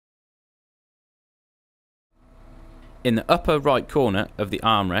In the upper right corner of the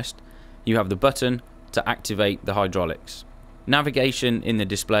armrest, you have the button to activate the hydraulics. Navigation in the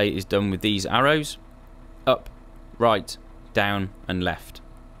display is done with these arrows: up, right, down and left.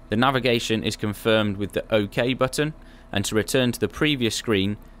 The navigation is confirmed with the OK button, and to return to the previous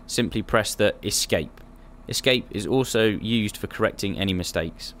screen, simply press the Escape. Escape is also used for correcting any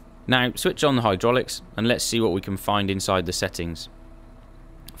mistakes. Now switch on the hydraulics and let's see what we can find inside the settings.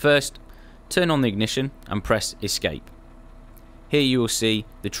 First, turn on the ignition and press Escape. Here you will see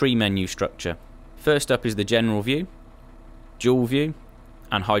the tree menu structure. First up is the general view, dual view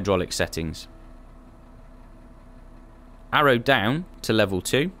and hydraulic settings. Arrow down to level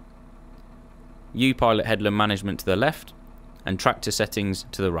 2, U-pilot headland management to the left and tractor settings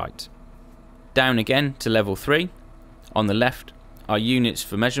to the right. Down again to level 3, on the left are units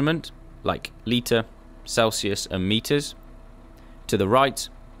for measurement like litre, Celsius and meters. To the right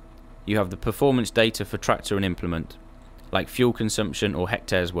you have the performance data for tractor and implement like fuel consumption or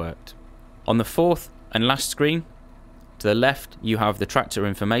hectares worked. On the fourth and last screen to the left you have the tractor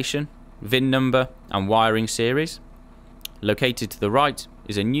information, VIN number and wiring series. Located to the right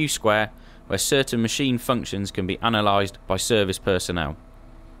is a new square where certain machine functions can be analysed by service personnel.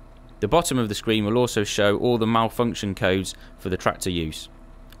 The bottom of the screen will also show all the malfunction codes for the tractor use.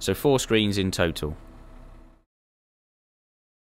 So 4 screens in total.